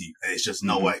try and do. And it's just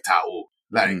not worked out all.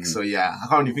 Like, so yeah, I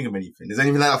can't really think of anything. Is there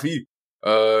anything like that for you?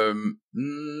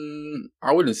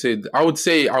 I wouldn't say, I would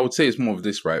say it's more of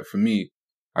this, right? For me,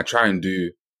 I try and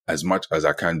do as much as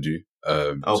I can do.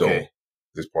 So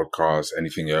this podcast,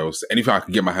 anything else, anything I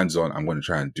can get my hands on, I'm going to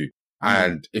try and do.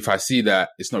 And if I see that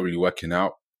it's not really working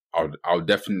out, I'll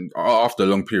definitely, after a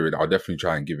long period, I'll definitely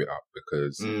try and give it up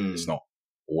because it's not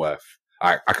worth.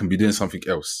 I can be doing something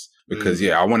else because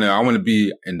I want to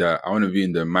be in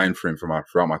the mind frame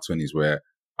throughout my 20s where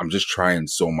I'm just trying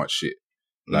so much shit.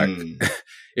 Like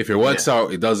if it works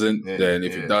out, it doesn't. Then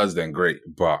if it does, then great.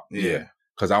 But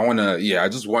because I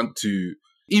just want to,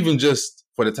 even just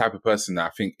for the type of person that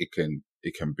I think it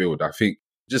can build. I think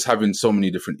just having so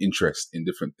many different interests in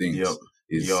different things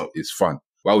is fun.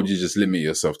 Why would you just limit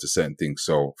yourself to certain things?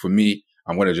 So for me,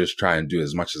 I'm going to just try and do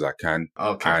as much as I can.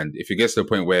 Okay. And if it gets to the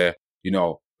point where,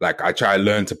 like I try to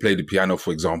learn to play the piano,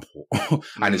 for example,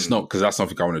 and it's not, because that's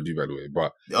something I want to do, by the way,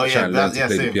 but I try and learn to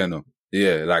play the piano.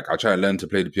 Yeah, like I try to learn to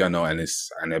play the piano and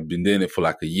I've been doing it for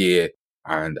like a year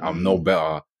and I'm no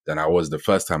better than I was the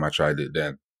first time I tried it.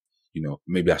 Then,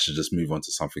 maybe I should just move on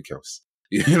to something else.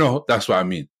 That's what I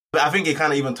mean. But I think it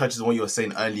kind of even touches on what you were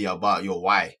saying earlier about your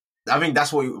why. I think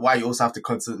that's why you also have to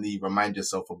constantly remind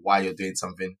yourself of why you're doing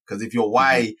something. Because if your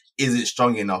why isn't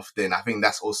strong enough, then I think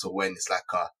that's also when it's like,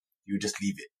 you just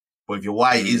leave it. But if your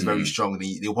why is very strong, then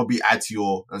it'll probably add to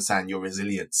your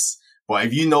resilience. But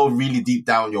if you know really deep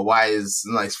down your why is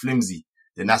it's flimsy,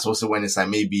 then that's also when it's like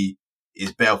maybe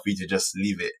it's better for you to just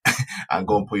leave it and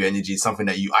go and put your energy in something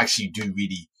that you actually do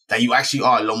really, that you actually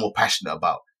are a lot more passionate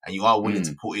about and you are willing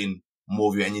to put in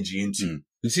more of your energy into.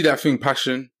 You see that thing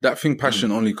passion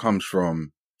only comes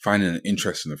from finding an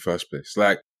interest in the first place.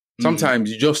 Like sometimes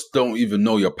you just don't even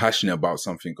know you're passionate about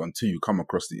something until you come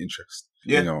across the interest,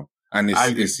 and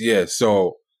it's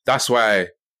so that's why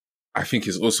I think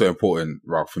it's also important,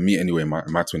 Ralph, for me anyway, in my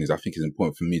 20s, I think it's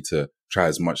important for me to try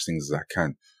as much things as I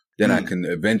can. Then I can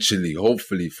eventually,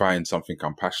 hopefully find something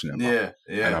I'm passionate about.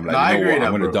 Yeah. And I'm like,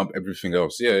 I'm going to dump everything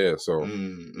else. Yeah. So.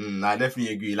 I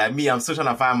definitely agree. Like me, I'm still trying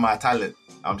to find my talent.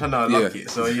 I'm trying to unlock it.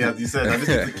 So yeah, as you said, I just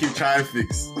need to keep trying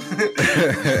fix.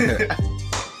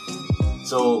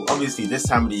 So obviously this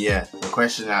time of the year, the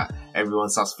question that everyone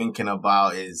starts thinking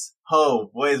about is,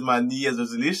 what is my New Year's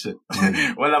resolution?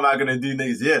 What am I going to do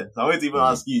next year? So I want to even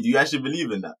ask you, do you actually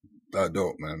believe in that? I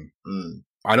don't, man.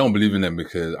 I don't believe in them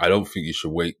because I don't think you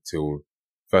should wait till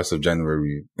 1st of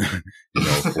January,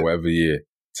 for every year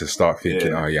to start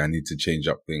thinking, I need to change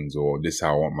up things or this is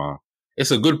how I want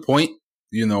it's a good point,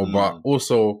 but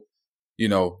also,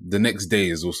 the next day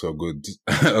is also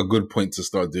a good point to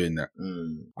start doing that.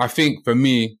 I think for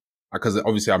me, because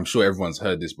obviously I'm sure everyone's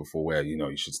heard this before where,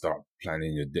 you should start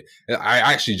planning your day. I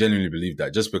actually genuinely believe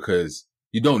that just because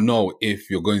you don't know if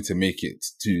you're going to make it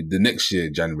to the next year,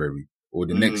 January, or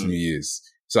the next New Year's.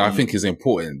 So I think it's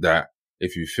important that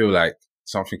if you feel like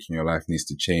something in your life needs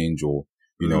to change or,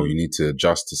 you need to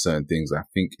adjust to certain things, I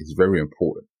think it's very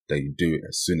important that you do it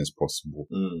as soon as possible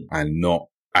and not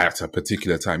at a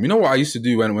particular time. You know what I used to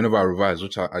do whenever I revise,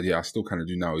 which I still kind of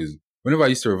do now, is whenever I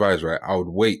used to revise, right, I would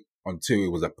wait until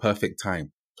it was a perfect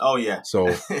time. Oh yeah.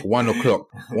 So 1 o'clock,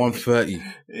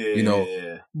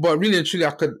 1:30, but really and truly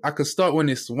I could start when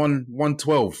it's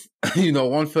 1:12,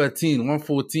 1:13,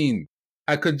 1:14.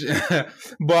 I could,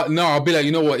 but no, I'll be like,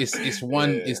 it's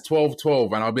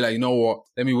 12:12 and I'll be like,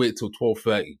 let me wait till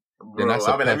 12:30. then that's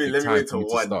a perfect time for me to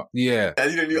start. Yeah. I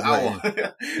need a new hour.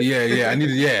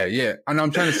 Yeah. And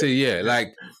I'm trying to say, like,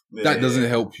 that doesn't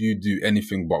help you do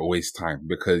anything but waste time,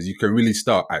 because you can really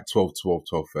start at 12:30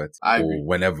 or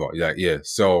whenever.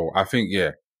 So I think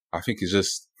it's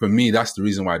just, for me, that's the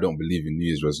reason why I don't believe in New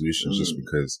Year's resolutions, just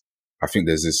because I think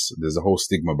there's a whole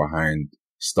stigma behind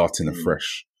starting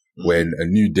afresh, when a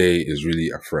new day is really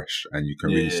afresh and you can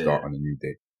really start on a new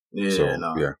day.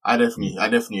 I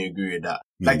definitely agree with that.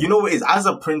 Like, you know what it is, as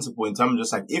a principle, in terms of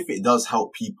just like, if it does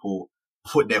help people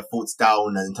put their thoughts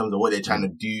down and in terms of what they're trying to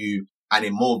do, and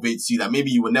it motivates you, that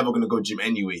maybe you were never going to go gym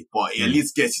anyway, but it at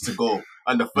least gets you to go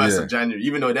on the 1st of January,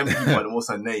 even though them people are the most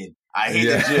annoying. I hate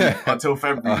the gym until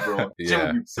February, bro. Gym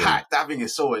will be packed. That thing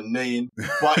is so annoying.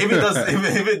 But if it does,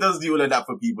 if it does do all of that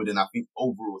for people, then I think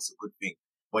overall it's a good thing.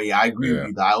 But I agree with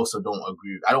you that I also don't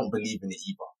agree. I don't believe in it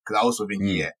either. Cause I also think,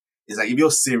 it's like, if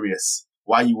you're serious,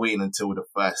 why are you waiting until the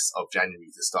 1st of January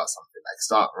to start something? Like,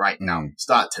 start right now.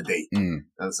 Start today.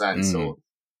 Understand? So,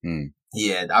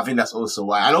 yeah, I think that's also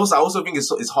why. And also, I also think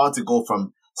it's hard to go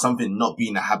from something not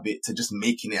being a habit to just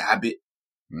making it a habit.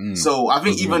 So I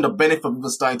think even the benefit of people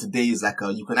starting today is like,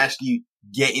 you can actually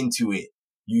get into it.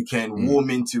 You can warm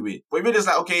into it. But if you're just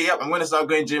like, okay, I'm going to start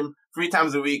going gym 3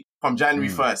 times a week from January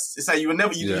 1st. It's like, you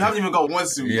haven't even gone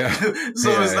once a week.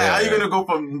 So it's like, how are you going to go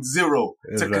from 0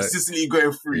 to consistently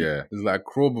going 3? Yeah. It's like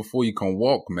crawl before you can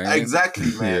walk, man.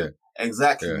 Exactly, man.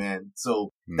 Exactly, man.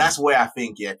 So that's where I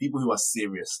think, people who are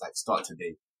serious, like, start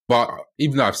today. But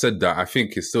even though I've said that, I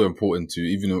think it's still important to,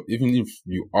 even if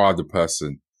you are the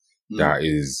person that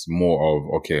is more of,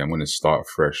 okay, I'm going to start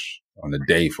fresh on a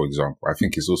day, for example, I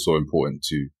think it's also important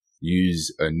to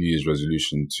use a New Year's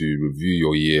resolution to review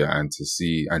your year and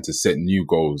to set new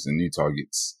goals and new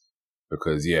targets.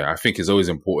 Because, I think it's always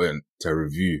important to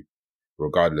review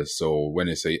regardless. So when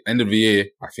it's the end of the year,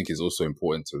 I think it's also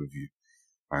important to review.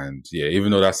 And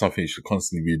even though that's something you should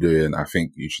constantly be doing, I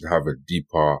think you should have a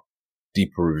deeper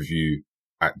review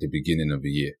at the beginning of the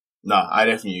year. No, I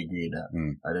definitely agree with that.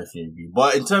 I definitely agree.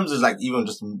 But in terms of like, even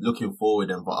just looking forward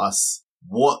and for us,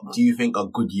 what do you think a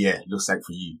good year looks like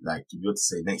for you? Like, if you were to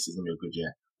say next year's going to be a good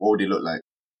year, what would it look like?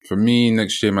 For me,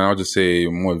 next year, man, I'll just say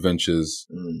more adventures.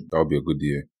 That'll be a good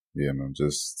year. Yeah, man,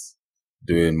 just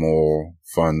doing more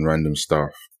fun, random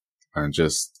stuff and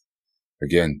just,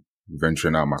 again,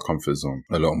 venturing out of my comfort zone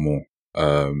a lot more.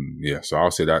 So I'll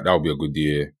say that'll be a good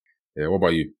year. Yeah, what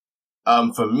about you?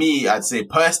 For me, I'd say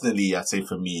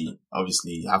for me,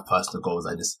 obviously, I have personal goals.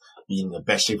 I just be in the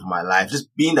best shape of my life,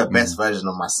 just being the best version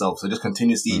of myself. So just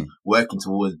continuously working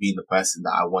towards being the person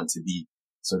that I want to be.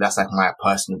 So that's like my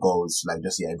personal goals, like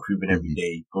just, improving every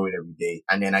day, growing every day.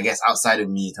 And then I guess outside of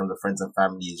me, in terms of friends and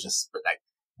family, is just like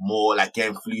more like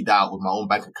getting flued out with my own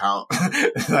bank account.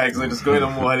 Like, so just going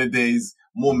on more holidays,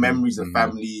 more memories of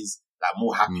families, like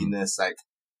more happiness, like,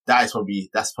 that's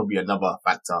probably another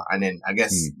factor. And then I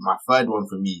guess my third one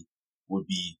for me would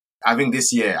be, I think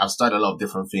this year I've started a lot of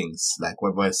different things. Like,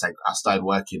 whether it's like I started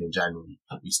working in January,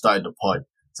 we started the pod.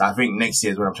 So I think next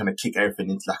year is when I'm trying to kick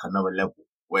everything into like another level,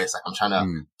 where it's like I'm trying to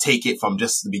take it from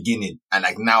just the beginning. And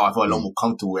like now I feel a lot more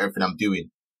comfortable with everything I'm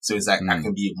doing. So it's like I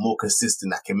can be more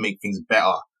consistent. I can make things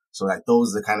better. So like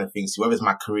those are the kind of things, whether it's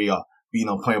my career, being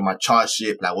on point with my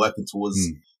chartship, like working towards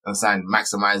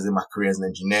maximizing my career as an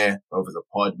engineer, over the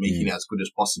pod, making it as good as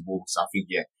possible. So I think,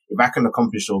 if I can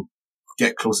accomplish or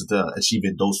get closer to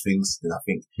achieving those things, then I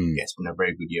think, it's been a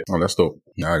very good year. Oh, that's dope.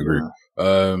 Yeah, I agree.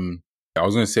 I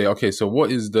was going to say, okay, so what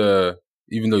is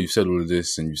even though you've said all of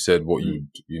this and you said what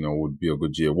would be a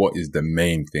good year, what is the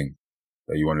main thing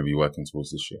that you want to be working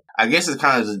towards this year? I guess it's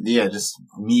kind of, just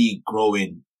me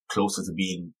growing closer to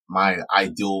being my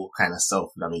ideal kind of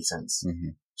self, if that makes sense.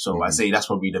 So I say that's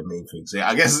probably the main thing. So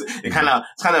I guess it's kind of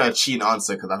a cheating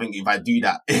answer, because I think if I do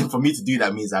that, for me to do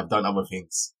that means I've done other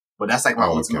things. But that's like my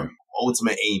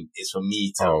ultimate aim is for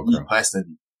me to, me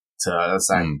personally,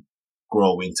 to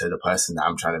grow into the person that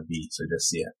I'm trying to be. So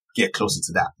just, get closer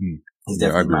to that. It's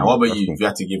definitely mine. What about you? Cool. If you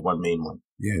had to give one main one?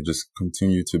 Yeah, just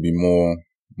continue to be more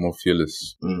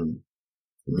fearless. I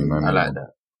like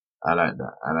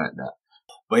that.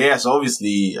 But so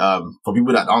obviously, for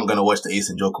people that aren't going to watch the Ace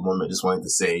and Joker moment, just wanted to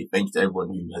say thank you to everyone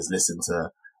who has listened to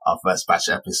our first batch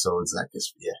of episodes. Like,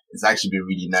 it's actually been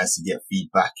really nice to get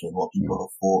feedback and what people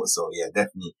have thought. So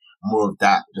definitely more of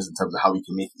that, just in terms of how we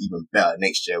can make it even better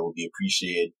next year, will be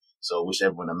appreciated. So wish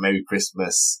everyone a Merry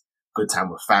Christmas, good time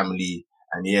with family.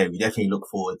 And we definitely look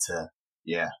forward to,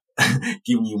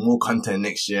 giving you more content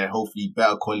next year, hopefully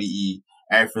better quality,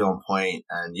 everything on point.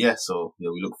 And so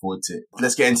we look forward to it.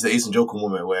 Let's get into the Ace and Joker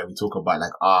moment, where we talk about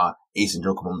like our Ace and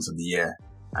Joker moments of the year.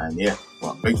 And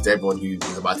thank you to everyone who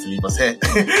is about to leave us here.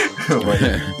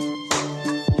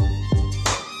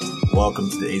 Welcome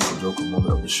to the Ace and Joker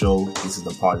moment of the show. This is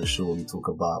the part of the show where we talk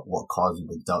about what cards we've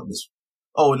been dealt this.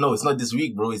 Oh no, it's not this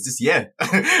week, bro. It's this year.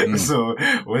 So,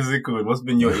 what's it called? What's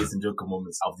been your Ace and Joker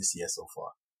moments of this year so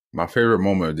far? My favorite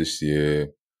moment of this year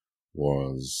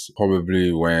was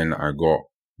probably when I got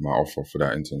my offer for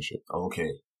that internship.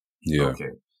 Okay. Yeah. Okay.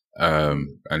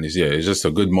 And it's just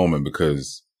a good moment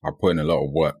because I put in a lot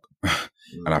of work.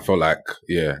 And I felt like,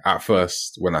 at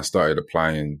first when I started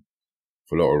applying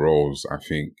for a lot of roles, I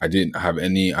think I didn't have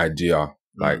any idea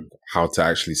like how to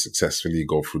actually successfully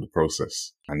go through the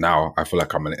process. And now I feel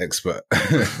like I'm an expert.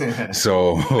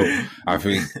 So I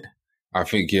think,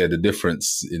 the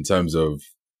difference in terms of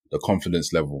the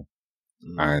confidence level.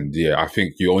 And I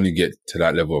think you only get to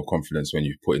that level of confidence when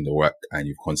you've put in the work and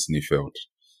you've constantly failed.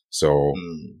 So,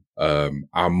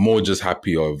 I'm more just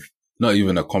happy of not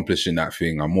even accomplishing that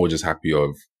thing. I'm more just happy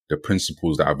of the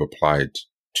principles that I've applied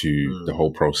to the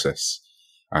whole process.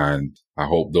 And I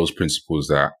hope those principles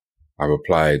that I've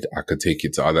applied, I could take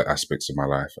it to other aspects of my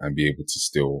life and be able to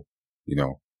still,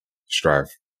 strive,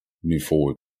 move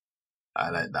forward.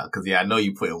 I like that because I know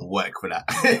you put in work for that.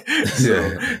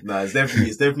 It's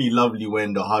definitely lovely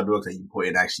when the hard work that you put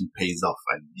in actually pays off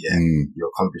and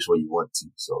you accomplish what you want to.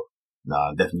 So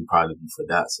I'm definitely proud of you for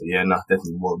that. So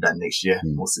definitely more of that next year.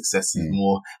 More successes,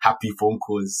 more happy phone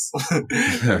calls. I'm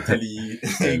telling you,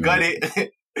 you got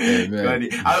it. Got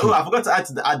it. I forgot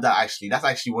to add that actually. That's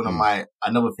actually one of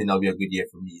another thing that'll be a good year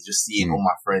for me is just seeing all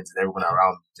my friends and everyone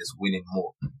around me just winning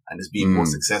more and just being more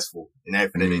successful in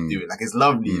everything that they do. Like it's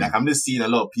lovely. Like I'm just seeing a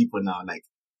lot of people now like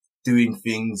doing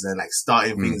things and like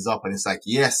starting things up and it's like,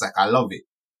 yes, like I love it.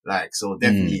 Like, so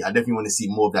definitely, I definitely want to see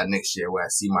more of that next year where I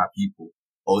see my people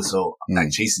also like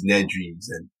chasing their dreams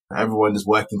and everyone is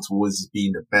working towards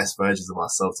being the best versions of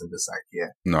ourselves and just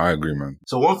like, No, I agree, man.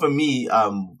 So one for me,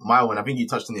 my one, I think you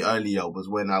touched on it earlier, was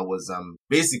when I was,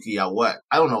 basically at work.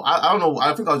 I don't know. I don't know.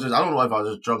 I don't know if I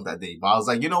was just drunk that day, but I was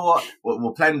like, you know what?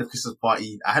 We're planning the Christmas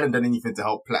party. I hadn't done anything to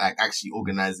help actually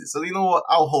organize it. So you know what?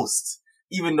 I'll host.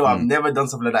 Even though I've never done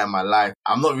something like that in my life.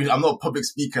 I'm not a public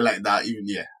speaker like that even,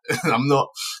 I'm not.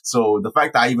 So the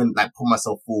fact that I even like put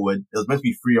myself forward, it was meant to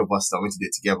be 3 of us that went to do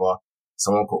it together.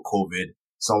 Someone caught COVID.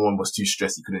 Someone was too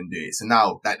stressed, he couldn't do it. So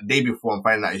now, like the day before, I'm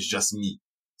finding out it's just me.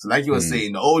 So like you were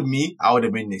saying, the old me, I would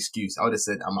have made an excuse. I would have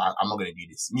said, I'm not going to do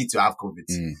this. Me too, I have COVID.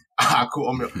 I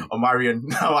called Omarion.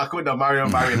 No, I called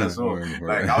Omarion as well.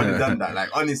 Like, I would have done that. Like,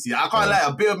 honestly, I can't lie.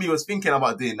 A bit of me was thinking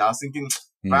about doing that. I was thinking,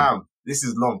 bam, this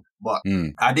is long. But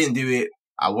I didn't do it.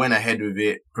 I went ahead with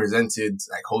it, presented,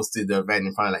 like hosted the event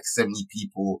in front of like 70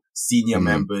 people, senior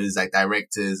members, like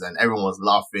directors, and everyone was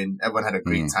laughing. Everyone had a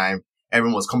great time.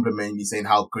 Everyone was complimenting me, saying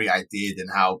how great I did and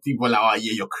how people were like, oh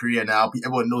yeah, your career now.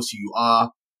 Everyone knows who you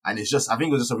are. And it's just, I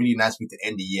think it was just a really nice way to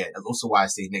end the year. That's also why I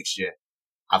say next year.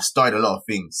 I've started a lot of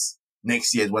things.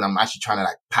 Next year is when I'm actually trying to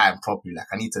like pattern properly. Like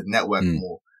I need to network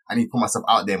more. I need to put myself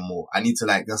out there more. I need to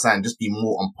like, just be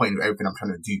more on point with everything I'm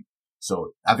trying to do.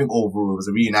 So I think overall it was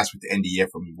a really nice way to end the year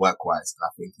for me work-wise. And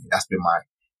I think that's been my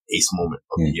ace moment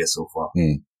of the year so far.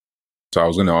 So I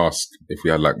was going to ask if we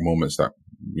had like moments that,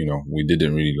 we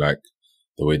didn't really like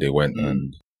the way they went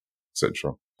and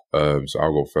etc. So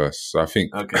I'll go first. So I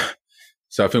think,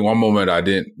 one moment I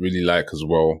didn't really like as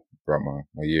well throughout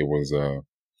my year was,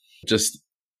 just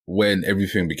when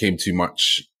everything became too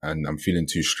much and I'm feeling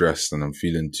too stressed and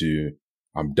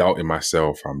I'm doubting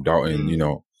myself. I'm doubting,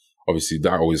 obviously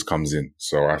that always comes in.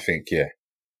 So I think,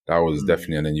 that was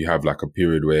definitely, and then you have like a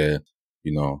period where,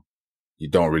 you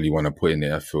don't really want to put in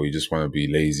the effort. You just want to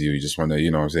be lazy. Or you just want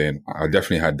to, what I'm saying? I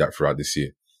definitely had that throughout this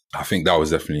year. I think that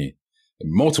was definitely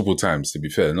multiple times, to be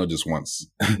fair, not just once.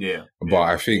 But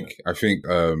I think,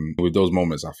 with those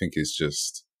moments, I think it's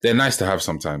just, they're nice to have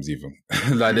sometimes even.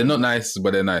 Like they're not nice,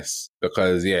 but they're nice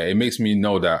because it makes me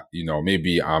know that,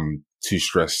 maybe I'm too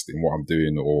stressed in what I'm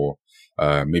doing or,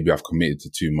 maybe I've committed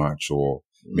to too much or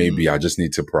maybe I just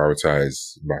need to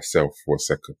prioritize myself for a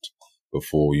second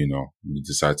before, you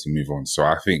decide to move on. So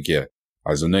I think,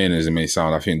 as annoying as it may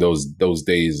sound, I think those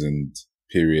days and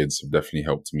periods have definitely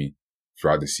helped me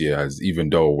throughout this year, as even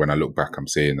though when I look back, I'm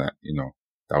saying that,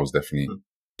 that was definitely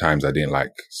times I didn't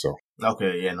like. So.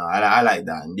 Okay. I like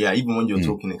that. And even when you're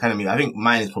talking, it kind of I think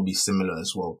mine is probably similar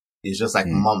as well. It's just like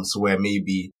months where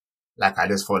maybe like I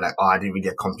just felt like, I didn't really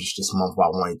accomplish this month what I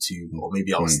wanted to, or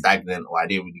maybe I was stagnant or I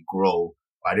didn't really grow,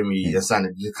 or I didn't really understand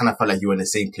it. You kind of felt like you were in the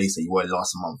same place that you were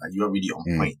last month and you weren't really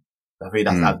on point. I think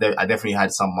I definitely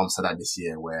had some months of that this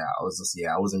year where I was just,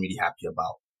 I wasn't really happy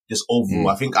about just overall.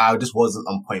 I think I just wasn't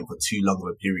on point for too long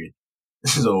of a period.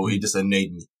 So it just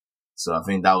annoyed me. So I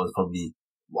think that was probably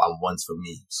once for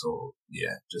me. So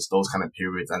just those kind of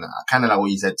periods. And I kind of like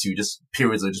what you said too, just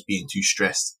periods of just being too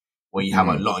stressed when you have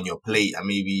a lot on your plate and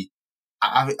maybe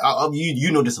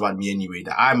you know this about me anyway,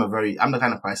 that I'm the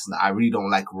kind of person that I really don't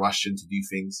like rushing to do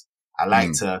things. I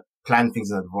like to plan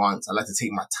things in advance. I like to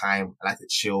take my time. I like to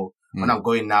chill. When I'm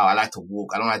going now, I like to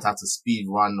walk. I don't like to have to speed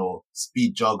run or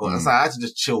speed jog. I like to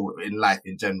just chill in life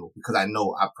in general because I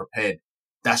know I'm prepared.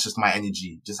 That's just my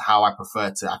energy, just how I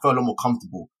prefer to. I feel a lot more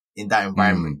comfortable in that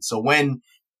environment. So when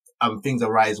things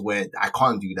arise where I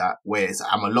can't do that, where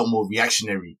I'm a lot more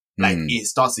reactionary, like it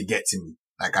starts to get to me.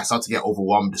 Like I start to get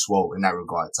overwhelmed as well in that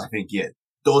regard. So I think,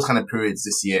 those kind of periods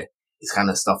this year is kind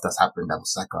of stuff that's happened. I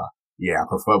was like, I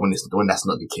prefer when that's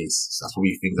not the case. So that's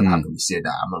probably things that happened this year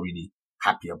that I'm not really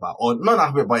happy about, or not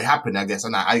happy, but it happened, I guess.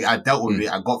 And I dealt with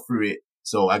it. I got through it.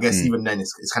 So I guess even then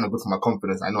it's kind of good for my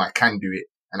confidence. I know I can do it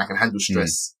and I can handle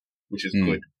stress, which is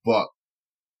good, but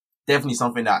definitely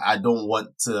something that I don't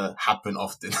want to happen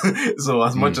often. So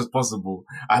as much as possible,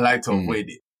 I like to avoid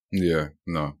it. Yeah,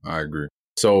 no, I agree.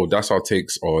 So that's our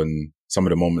takes on some of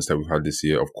the moments that we've had this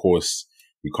year. Of course,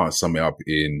 we can't sum it up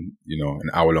in, an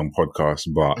hour-long podcast,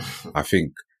 but I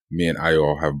think me and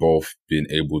Ayo have both been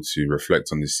able to reflect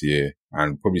on this year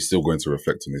and probably still going to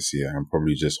reflect on this year and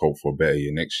probably just hope for a better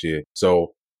year next year.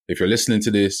 So if you're listening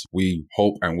to this, we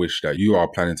hope and wish that you are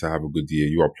planning to have a good year.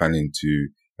 You are planning to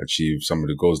achieve some of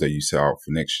the goals that you set out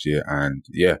for next year. And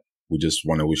we just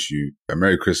want to wish you a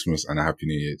Merry Christmas and a Happy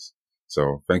New Year's.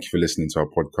 So thank you for listening to our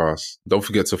podcast. Don't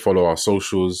forget to follow our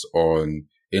socials on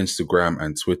Instagram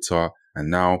and Twitter and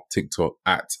now TikTok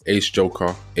at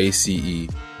AceJoker,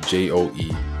 ACEJoeker.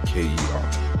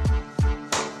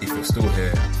 If you're still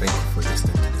here, thank you for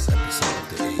listening to this episode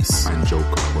of the Ace and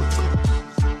Joker podcast.